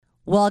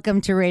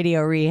Welcome to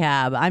Radio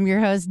Rehab. I'm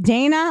your host,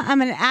 Dayna.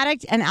 I'm an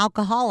addict and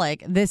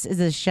alcoholic. This is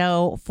a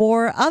show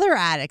for other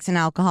addicts and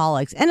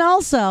alcoholics, and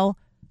also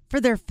for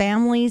their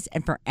families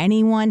and for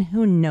anyone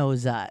who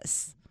knows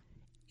us.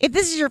 If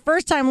this is your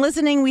first time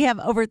listening, we have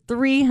over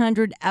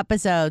 300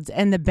 episodes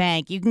in the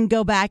bank. You can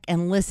go back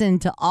and listen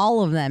to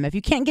all of them. If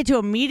you can't get to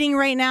a meeting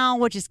right now,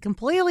 which is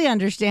completely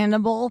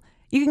understandable,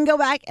 you can go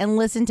back and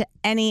listen to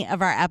any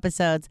of our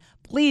episodes.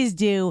 Please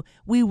do.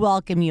 We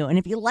welcome you. And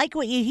if you like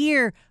what you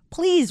hear,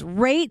 please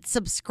rate,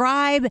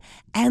 subscribe,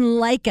 and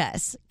like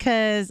us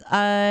because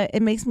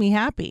it makes me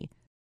happy.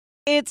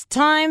 It's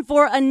time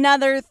for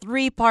another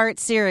 3-part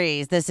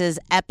series. This is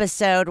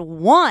episode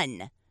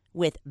 1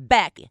 with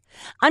Beck.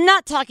 I'm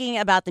not talking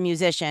about the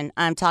musician.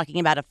 I'm talking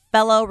about a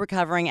fellow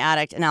recovering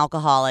addict and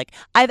alcoholic.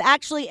 I've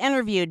actually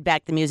interviewed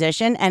Beck the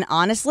musician, and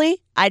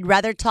honestly, I'd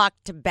rather talk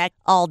to Beck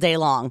all day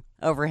long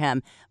over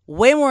him.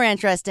 Way more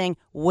interesting,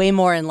 way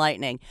more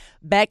enlightening.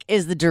 Beck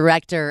is the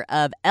director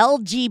of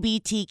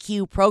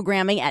LGBTQ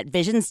programming at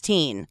Visions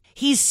Teen.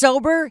 He's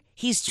sober,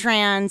 he's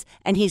trans,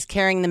 and he's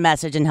carrying the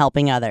message and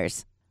helping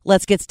others.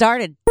 Let's get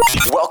started.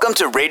 Welcome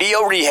to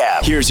Radio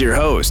Rehab. Here's your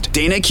host,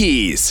 Dayna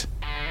Keys.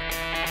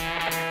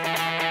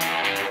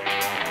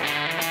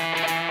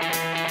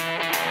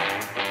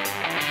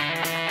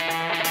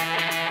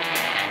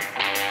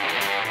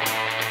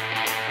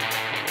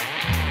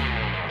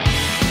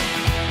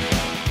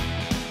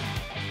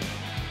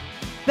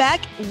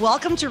 Beck,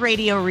 welcome to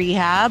Radio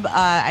Rehab.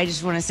 I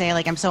just want to say,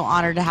 I'm so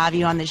honored to have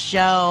you on the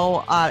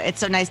show. It's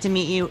so nice to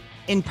meet you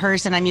in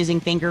person. I'm using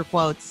finger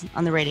quotes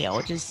on the radio,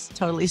 which is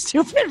totally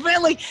stupid,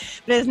 but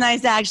it's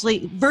nice to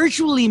actually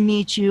virtually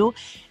meet you.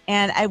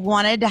 And I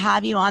wanted to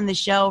have you on the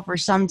show for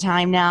some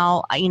time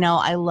now.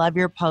 I love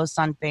your posts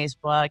on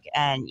Facebook,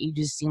 and you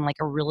just seem like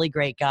a really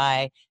great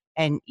guy.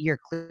 And you're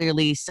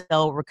clearly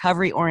so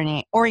recovery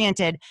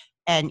oriented.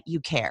 And you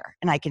care.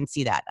 And I can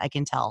see that. I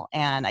can tell.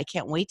 And I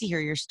can't wait to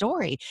hear your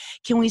story.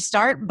 Can we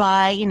start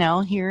by,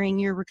 hearing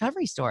your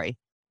recovery story?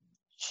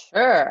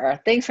 Sure.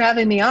 Thanks for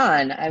having me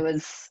on. I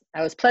was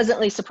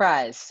pleasantly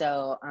surprised.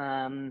 So,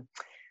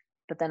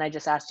 but then I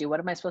just asked you, what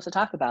am I supposed to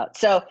talk about?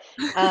 So,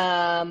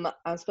 I'm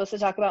supposed to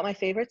talk about my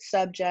favorite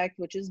subject,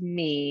 which is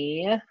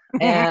me.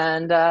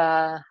 And,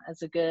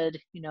 as a good,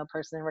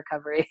 person in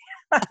recovery.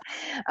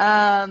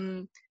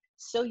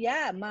 So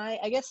yeah,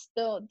 I guess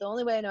the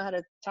only way I know how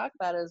to talk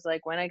about it is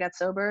when I got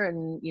sober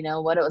and,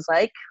 what it was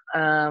like,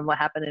 what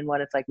happened and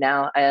what it's like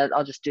now.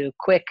 I'll just do a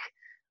quick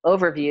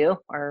overview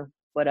or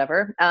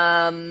whatever.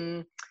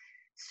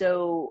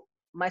 So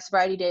my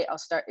sobriety date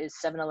is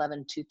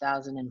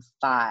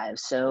 7/11/2005.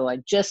 So I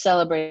just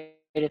celebrated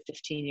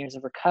 15 years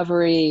of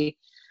recovery.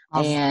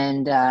 Awesome.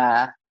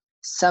 And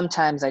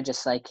sometimes I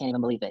just can't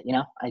even believe it.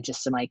 I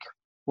just am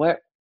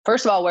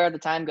first of all, where did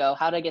the time go?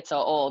 How did I get so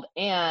old?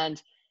 And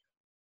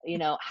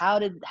how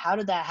did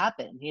that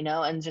happen?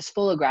 And just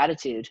full of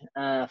gratitude.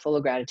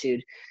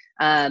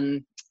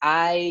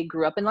 I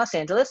grew up in Los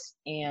Angeles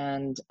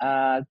and,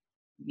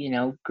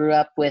 grew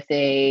up with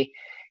a,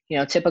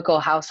 typical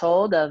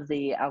household of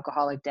the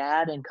alcoholic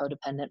dad and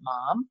codependent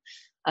mom.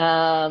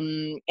 I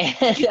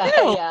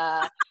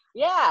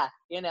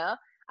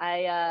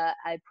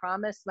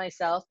promised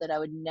myself that I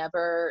would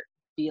never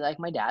be like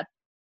my dad.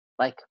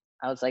 I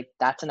was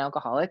that's an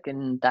alcoholic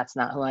and that's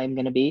not who I'm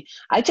going to be.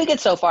 I took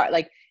it so far,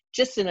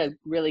 just in a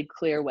really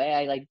clear way.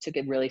 I took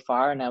it really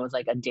far and I was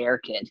a dare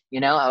kid,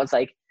 I was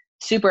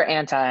super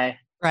anti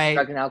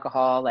drug and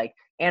alcohol,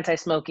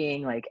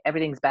 anti-smoking,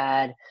 everything's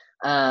bad.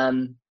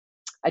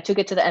 I took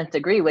it to the nth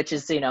degree, which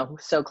is,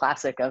 so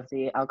classic of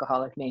the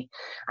alcoholic me.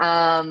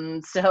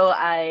 So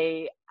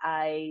I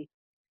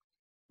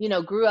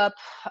grew up,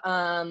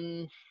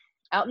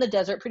 out in the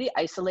desert, pretty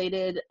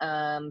isolated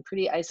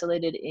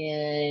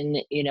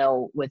in,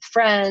 with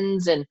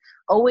friends, and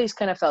always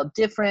kind of felt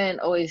different,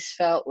 always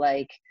felt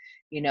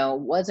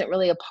wasn't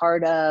really a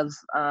part of,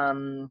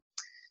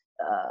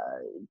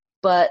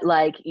 but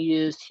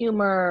used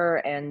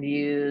humor and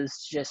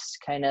used just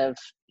kind of,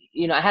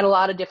 I had a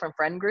lot of different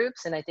friend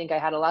groups, and I think I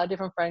had a lot of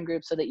different friend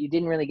groups so that you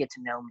didn't really get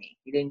to know me.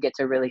 You didn't get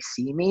to really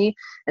see me.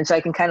 And so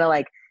I can kind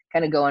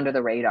of go under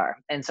the radar.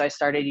 And so I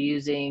started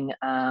using,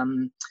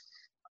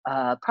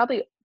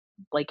 probably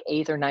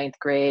 8th or 9th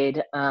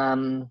grade,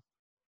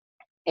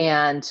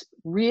 and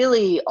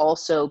really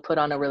also put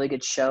on a really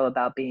good show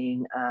about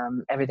being,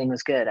 everything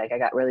was good. I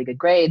got really good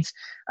grades.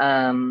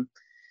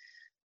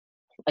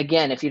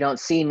 Again, if you don't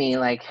see me,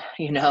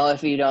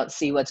 if you don't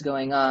see what's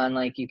going on,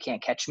 you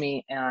can't catch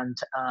me. And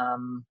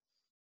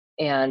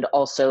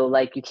also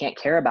you can't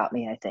care about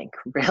me, I think,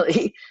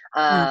 really.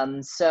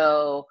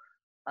 So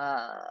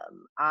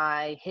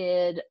I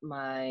hid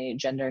my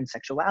gender and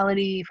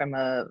sexuality from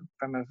a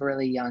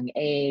really young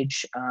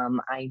age.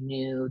 I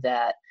knew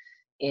that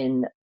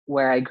in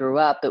where I grew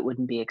up, it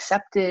wouldn't be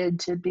accepted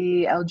to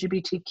be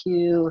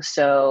LGBTQ.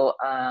 So,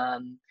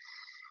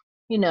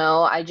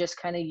 I just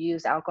kind of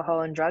used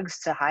alcohol and drugs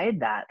to hide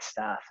that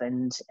stuff.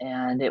 And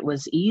it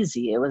was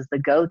easy. It was the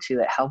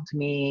go-to. It helped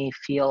me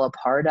feel a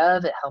part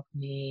of. It helped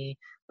me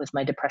was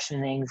my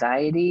depression and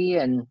anxiety,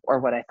 or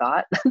what I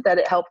thought that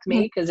it helped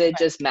me, because it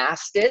just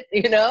masked it,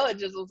 it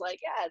just was like,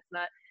 yeah, it's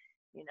not,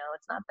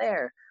 it's not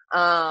there.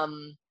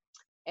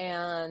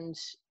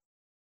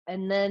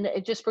 And then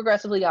it just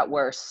progressively got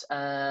worse.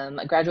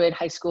 I graduated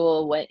high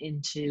school, went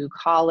into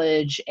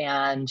college,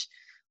 um,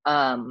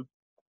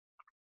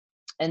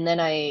 and then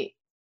I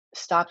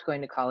stopped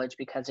going to college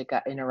because it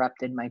got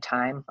interrupted my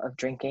time of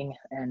drinking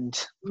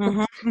and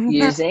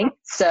using.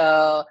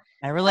 So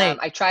I relate.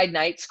 I tried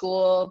night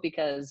school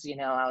because,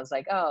 I was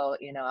like, oh,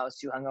 I was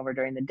too hungover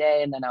during the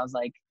day. And then I was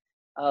like,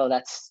 oh,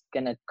 that's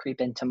going to creep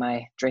into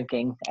my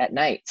drinking at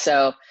night.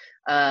 So,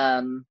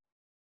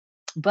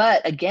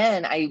 but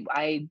again,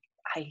 I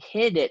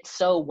hid it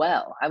so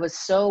well. I was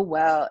so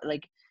well,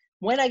 like,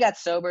 when I got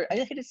sober, I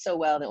hid it so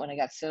well that when I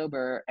got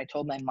sober, I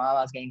told my mom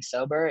I was getting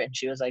sober, and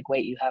she was like,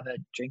 wait, you have a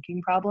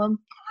drinking problem?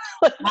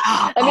 Wow.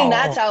 I mean,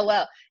 that's how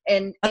well.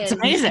 That's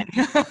amazing.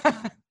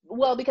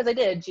 Well, because I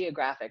did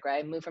geographic,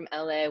 right? I moved from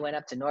LA, went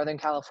up to Northern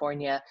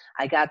California.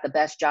 I got the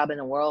best job in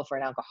the world for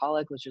an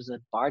alcoholic, which was a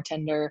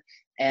bartender.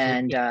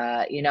 And,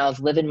 I was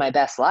living my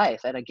best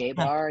life at a gay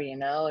bar,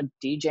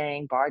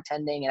 DJing,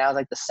 bartending, and I was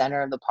like the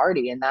center of the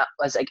party. And that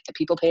was like,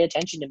 people paid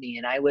attention to me,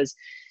 and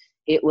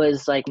it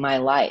was like my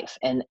life,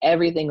 and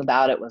everything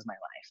about it was my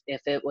life.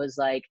 If it was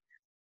like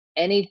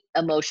any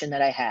emotion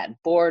that I had,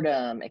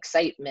 boredom,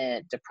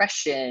 excitement,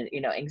 depression,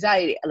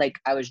 anxiety, like,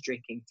 I was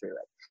drinking through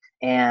it.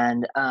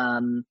 And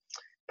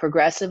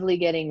progressively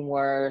getting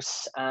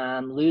worse,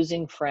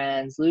 losing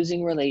friends,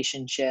 losing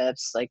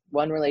relationships, like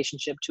one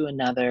relationship to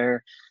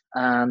another,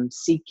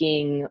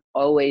 seeking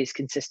always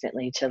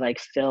consistently to like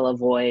fill a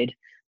void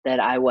that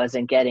I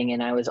wasn't getting.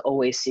 And I was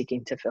always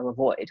seeking to fill a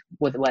void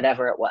with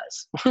whatever it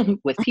was,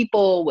 with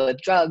people, with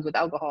drugs, with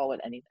alcohol,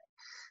 with anything.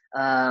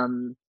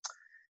 And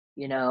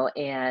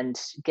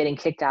getting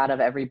kicked out of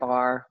every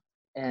bar,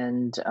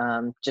 and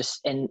and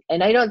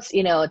I don't,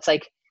 it's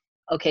like,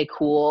 okay,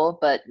 cool,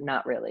 but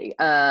not really.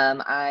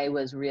 I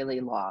was really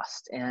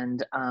lost.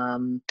 And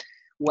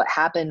what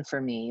happened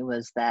for me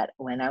was that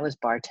when I was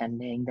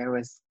bartending, there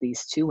was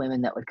these two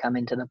women that would come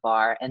into the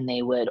bar, and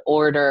they would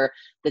order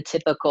the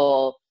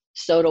typical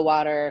soda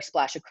water,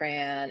 splash of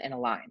crayon, and a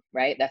lime,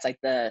 right? That's like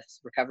the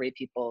recovery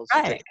people's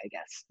drink, I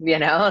guess.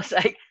 It's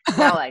like,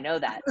 now I know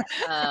that.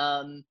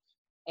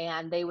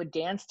 And they would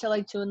dance till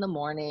like 2 a.m,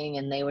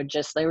 and there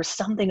was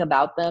something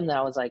about them that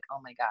I was like, oh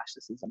my gosh,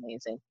 this is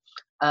amazing.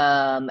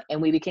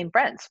 And we became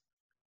friends.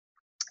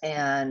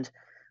 And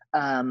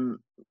my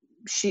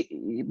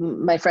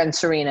friend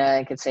Serena,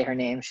 I could say her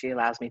name, she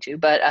allows me to,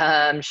 but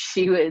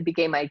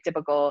became my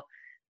typical,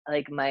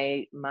 like,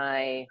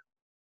 my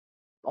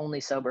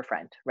only sober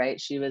friend, right?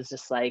 She was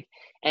just like,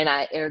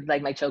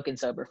 like my token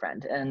sober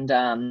friend. And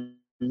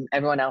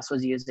everyone else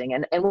was using.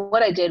 And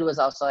what I did was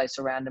also, I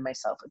surrounded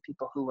myself with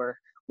people who were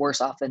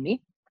worse off than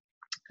me,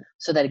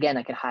 so that, again,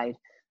 I could hide.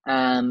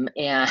 And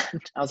I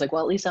was like,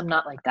 well, at least I'm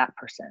not like that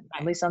person.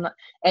 At least I'm not.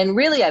 And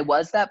really, I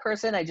was that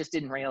person. I just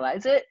didn't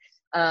realize it.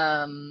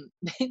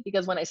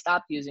 Because when I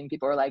stopped using,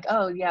 people were like,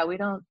 oh yeah, we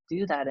don't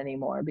do that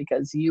anymore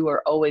because you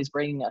are always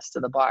bringing us to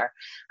the bar,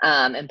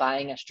 and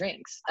buying us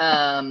drinks.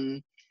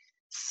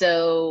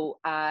 So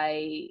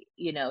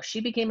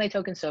she became my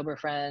token sober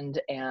friend,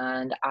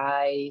 and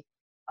I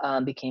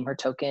became her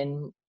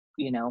token,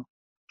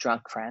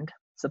 drunk friend,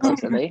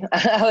 supposedly.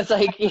 I was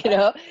like,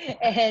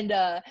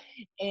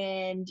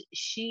 and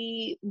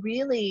she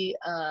really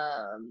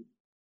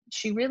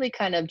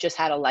kind of just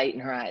had a light in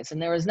her eyes,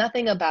 and there was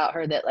nothing about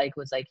her that like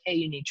was like, hey,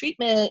 you need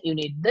treatment, you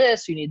need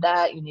this, you need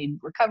that, you need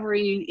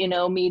recovery,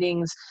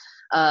 meetings.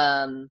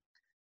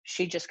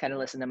 She just kind of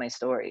listened to my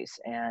stories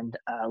and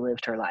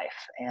lived her life.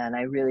 And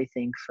I really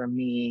think for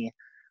me,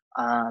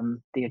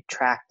 the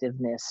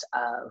attractiveness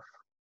of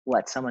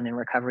what someone in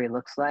recovery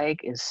looks like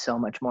is so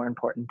much more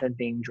important than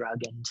being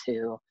drugged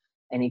into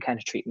any kind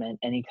of treatment,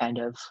 any kind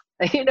of,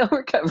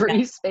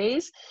 recovery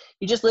space.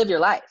 You just live your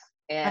life.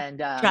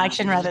 And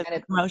attraction rather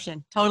than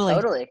promotion.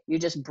 Totally. You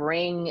just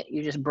bring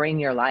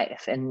your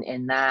life,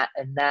 and that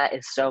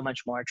is so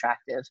much more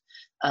attractive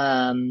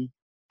than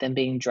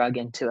being drugged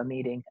into a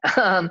meeting.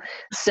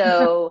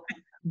 So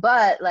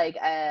but like,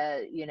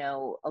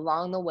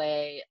 along the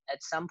way,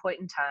 at some point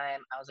in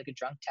time, I was like a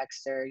drunk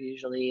texter,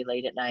 usually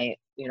late at night,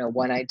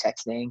 one-eyed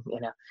texting,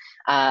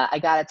 I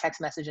got a text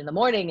message in the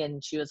morning,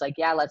 and she was like,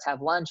 yeah, let's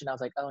have lunch. And I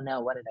was like, oh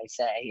no, what did I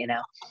say?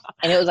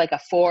 And it was like a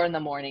 4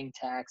 a.m.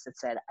 text that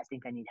said, I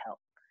think I need help.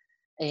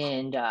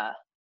 And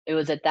it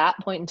was at that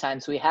point in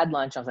time. So we had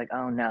lunch. I was like,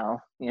 oh no.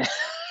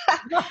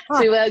 So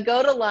we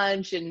go to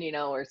lunch, and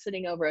we're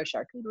sitting over a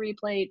charcuterie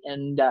plate,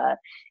 and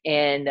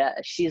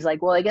she's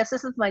like, well, I guess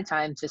this is my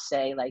time to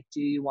say, like, do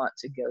you want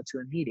to go to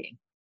a meeting?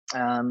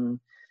 Do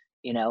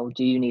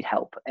you need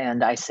help?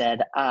 And I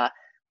said,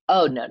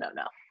 oh no.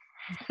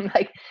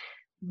 Like,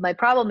 my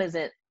problem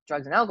isn't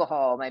drugs and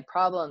alcohol. My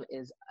problem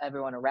is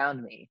everyone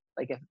around me.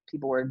 Like, if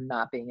people were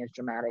not being as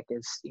dramatic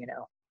as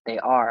they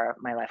are,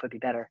 my life would be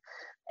better.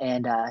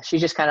 And she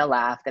just kind of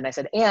laughed. And I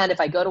said, and if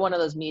I go to one of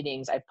those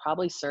meetings, I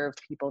probably served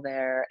people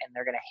there, and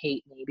they're going to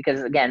hate me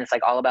because, again, it's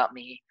like all about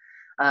me.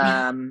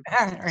 And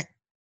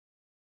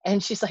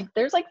she's like,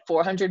 there's like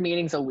 400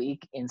 meetings a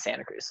week in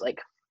Santa Cruz.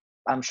 Like,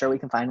 I'm sure we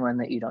can find one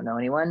that you don't know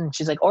anyone. And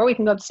she's like, or we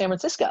can go up to San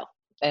Francisco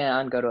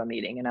and go to a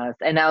meeting.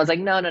 And I was like,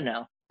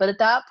 no. But at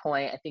that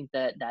point, I think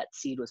that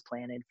seed was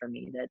planted for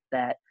me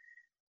that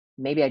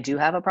maybe I do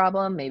have a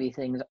problem. Maybe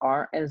things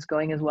aren't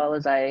going as well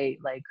as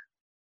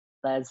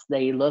as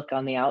they look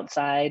on the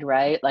outside,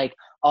 right? Like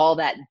all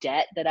that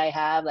debt that I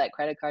have, that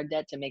credit card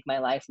debt to make my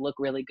life look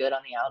really good on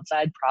the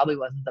outside probably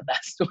wasn't the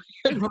best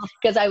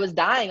because I was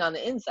dying on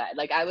the inside.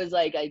 Like I was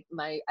like, I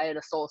had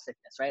a soul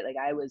sickness, right? Like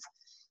I was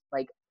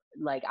like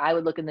I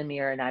would look in the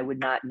mirror and I would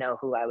not know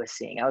who I was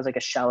seeing. I was like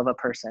a shell of a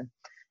person.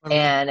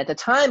 And at the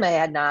time I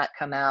had not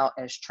come out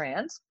as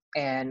trans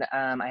and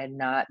I had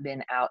not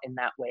been out in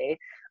that way.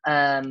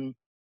 I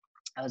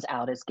was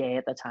out as gay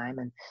at the time.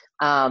 And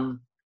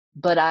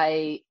but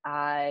I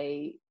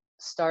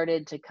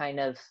started to kind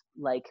of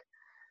like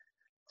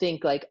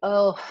think like,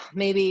 oh,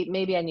 maybe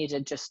I need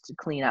to just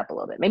clean up a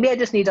little bit. Maybe I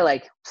just need to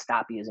like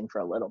stop using for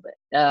a little bit.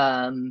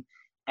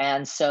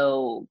 And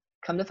so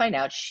come to find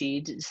out, she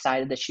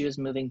decided that she was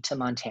moving to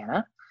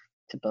Montana,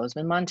 to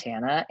Bozeman,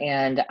 Montana.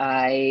 And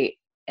I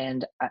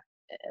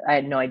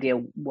had no idea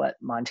what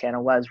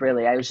Montana was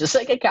really. I was just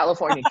like a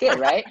California kid,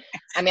 right?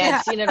 I mean,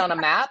 I'd seen it on a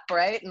map,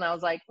 right? And I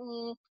was like,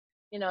 I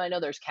know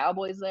there's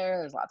cowboys there.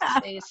 There's lots of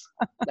space.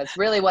 That's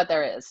really what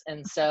there is.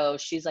 And so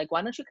she's like,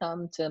 why don't you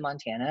come to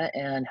Montana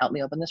and help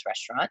me open this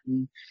restaurant?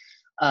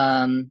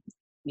 And,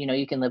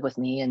 you can live with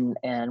me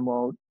and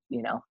we'll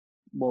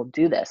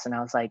do this. And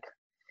I was like,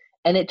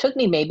 and it took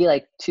me maybe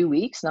like 2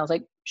 weeks. And I was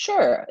like,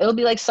 sure. It'll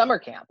be like summer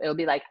camp. It'll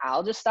be like,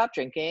 I'll just stop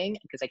drinking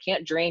because I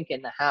can't drink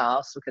in the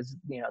house because,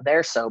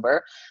 they're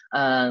sober.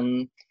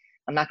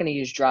 I'm not going to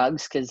use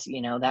drugs because,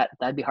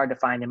 that'd be hard to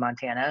find in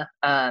Montana,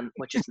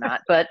 which is not.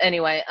 But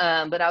anyway,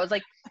 but I was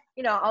like,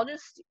 I'll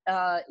just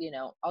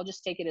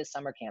take it as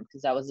summer camp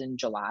because that was in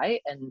July.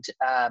 And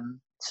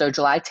so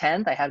July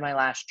 10th, I had my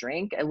last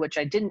drink, which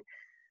I didn't.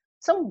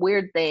 Some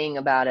weird thing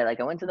about it.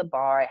 Like I went to the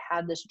bar, I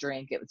had this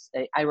drink.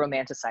 I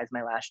romanticized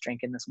my last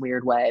drink in this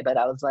weird way, but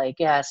I was like,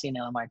 yes, a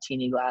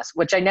martini glass,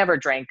 which I never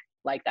drank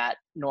like that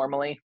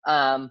normally.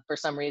 For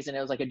some reason,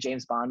 it was like a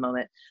James Bond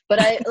moment. But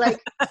I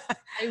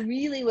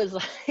really was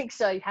like,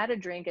 so I had a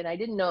drink and I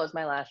didn't know it was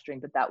my last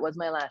drink, but that was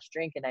my last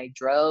drink. And I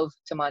drove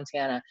to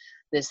Montana,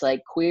 this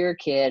like queer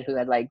kid who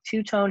had like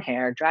two-tone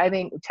hair,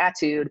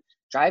 tattooed,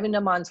 driving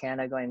to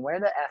Montana going, where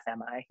the F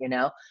am I,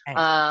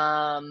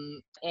 Right.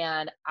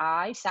 And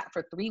I sat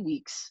for 3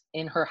 weeks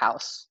in her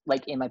house,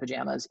 like in my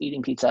pajamas,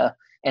 eating pizza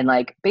and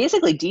like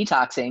basically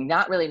detoxing,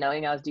 not really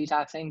knowing I was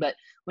detoxing. But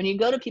when you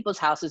go to people's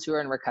houses who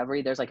are in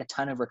recovery, there's like a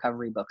ton of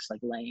recovery books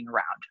like laying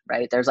around,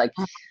 right? There's like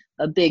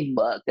a big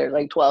book. There's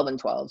like 12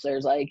 and 12s.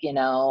 There's like, I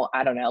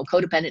don't know,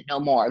 Codependent No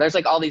More. There's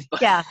like all these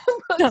books,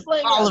 books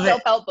like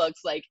self-help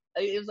books. Like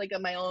it was like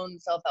my own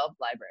self-help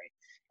library.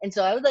 And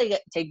so I would like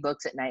take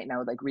books at night and I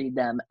would like read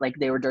them like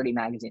they were dirty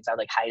magazines. I would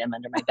like hide them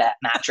under my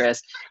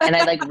mattress and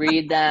I'd like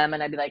read them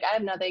and I'd be like, I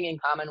have nothing in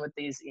common with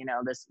these,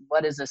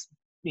 what is this,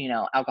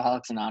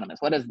 Alcoholics Anonymous?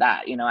 What is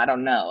that? I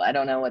don't know. I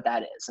don't know what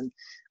that is. And,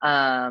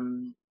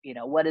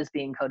 what is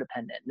being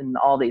codependent and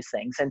all these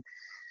things. And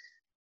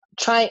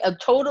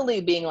totally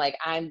being like,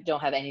 I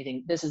don't have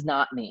anything. This is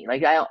not me.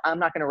 Like, I'm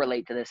not going to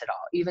relate to this at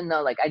all. Even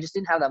though like, I just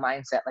didn't have the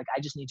mindset. Like, I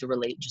just need to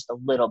relate just a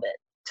little bit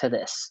to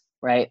this.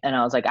 Right. And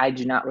I was like, I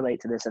do not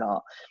relate to this at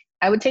all.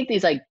 I would take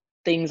these like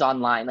things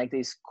online, like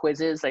these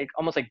quizzes, like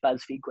almost like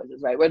BuzzFeed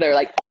quizzes, right? Where they're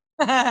like,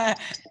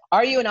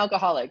 are you an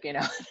alcoholic?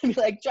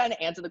 Like trying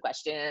to answer the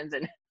questions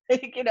and,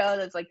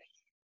 that's like,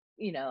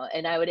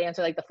 and I would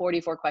answer like the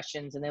 44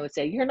 questions and they would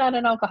say, you're not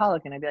an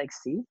alcoholic. And I'd be like,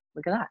 see,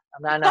 look at that.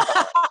 I'm not an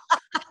alcoholic.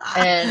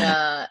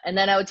 And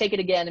then I would take it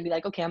again and be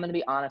like, okay, I'm going to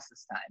be honest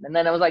this time. And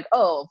then I was like,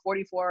 oh,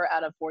 44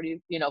 out of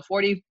 40,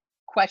 40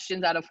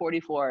 questions out of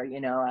 44,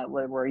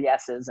 were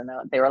yeses. And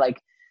they were like,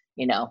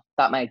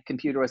 thought my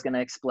computer was going to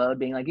explode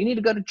being like, you need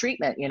to go to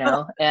treatment,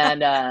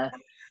 and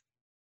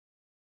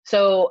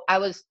so I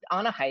was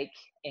on a hike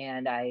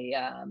and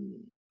I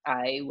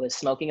was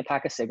smoking a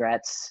pack of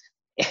cigarettes,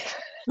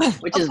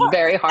 which is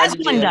very hard to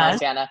do in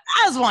Montana.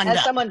 As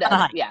someone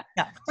does. Yeah.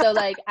 So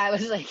like I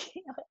was like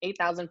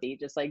 8,000 feet,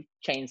 just like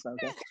chain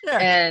smoking. Sure.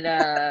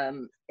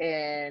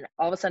 And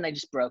all of a sudden I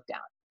just broke down.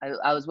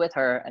 I was with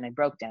her and I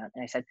broke down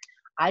and I said,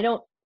 I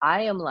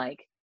am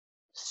like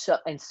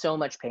in so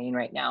much pain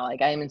right now.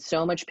 Like I am in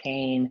so much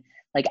pain.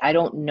 Like, I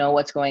don't know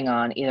what's going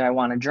on. Either I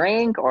want to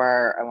drink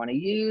or I want to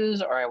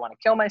use, or I want to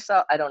kill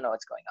myself. I don't know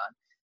what's going on.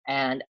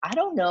 And I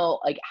don't know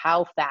like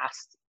how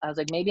fast. I was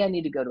like, maybe I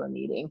need to go to a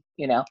meeting,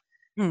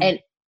 and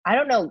I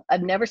don't know.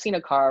 I've never seen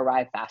a car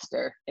arrive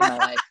faster in my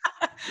life,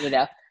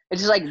 It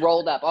just like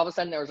rolled up. All of a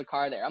sudden there was a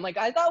car there. I'm like,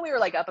 I thought we were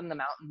like up in the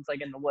mountains,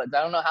 like in the woods.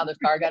 I don't know how this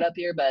car got up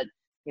here, but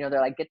they're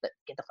like, get the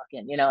fuck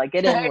in, like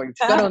get in, we're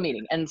just go to a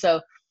meeting. And so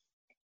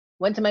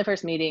went to my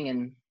first meeting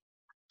and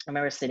I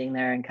remember sitting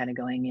there and kind of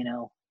going,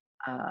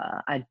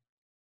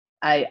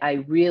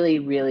 I really,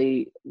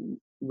 really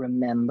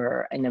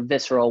remember in a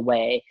visceral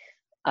way,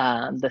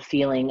 the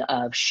feeling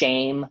of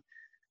shame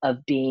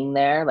of being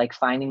there, like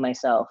finding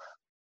myself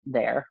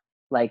there,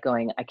 like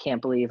going, I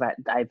can't believe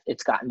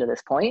it's gotten to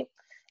this point.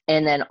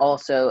 And then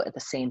also at the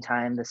same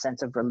time, the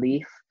sense of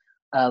relief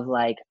of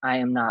like, I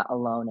am not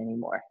alone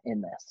anymore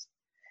in this,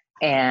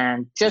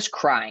 and just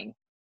crying.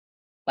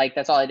 Like,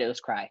 that's all I did was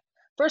cry.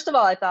 First of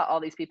all, I thought all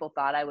these people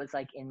thought I was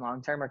like in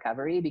long-term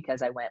recovery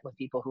because I went with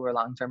people who were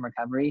long-term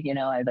recovery.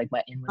 I like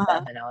went in with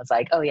them and I was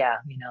like, oh yeah,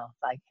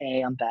 like,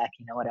 hey, I'm Beck,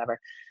 whatever.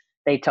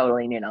 They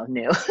totally, knew.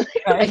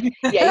 Like,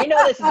 yeah,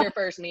 this is your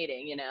first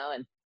meeting,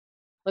 and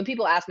when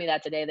people ask me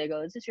that today, they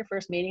go, is this your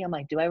first meeting? I'm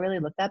like, do I really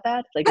look that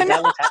bad? Like, is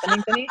that what's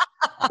happening to me?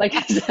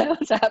 Like, is that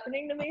what's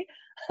happening to me?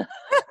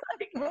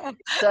 Like,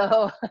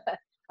 so I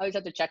always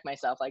have to check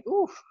myself, like,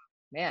 ooh,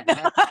 man,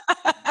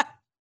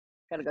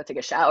 gotta go take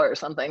a shower or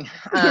something.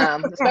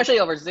 Especially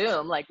over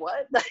Zoom. Like,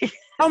 what?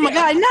 Oh my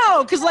God,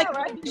 no, because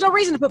there's no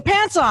reason to put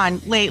pants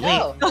on lately.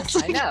 No,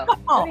 I know.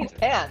 Who needs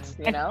pants,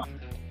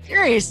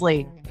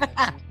 Seriously.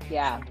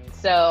 Yeah.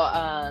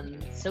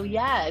 So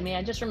yeah, I mean,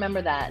 I just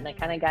remember that, and I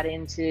kind of got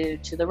into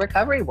the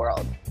recovery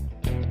world.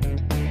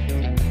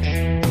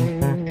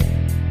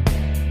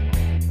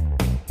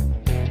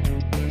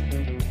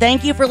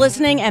 Thank you for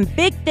listening, and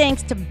big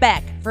thanks to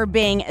Beck for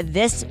being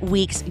this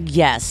week's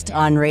guest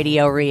on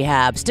Radio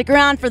Rehab. Stick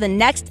around for the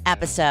next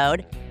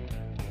episode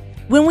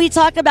when we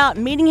talk about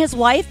meeting his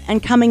wife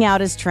and coming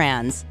out as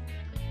trans.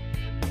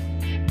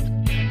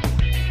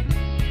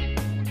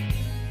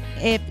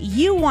 If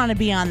you want to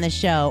be on the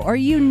show or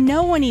you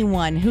know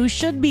anyone who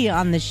should be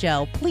on the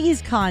show, please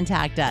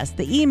contact us.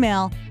 The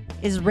email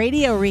is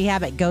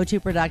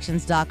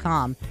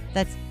radiorehab@gotoproductions.com.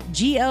 That's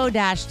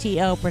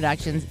go-to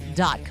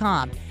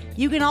productions.com.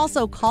 You can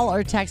also call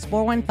or text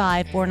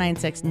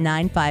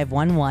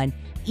 415-496-9511,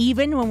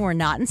 even when we're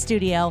not in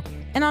studio.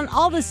 And on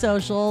all the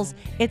socials,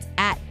 it's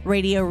at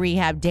Radio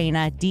Rehab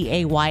Dayna,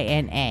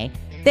 Dayna.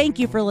 Thank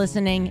you for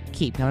listening.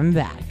 Keep coming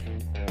back.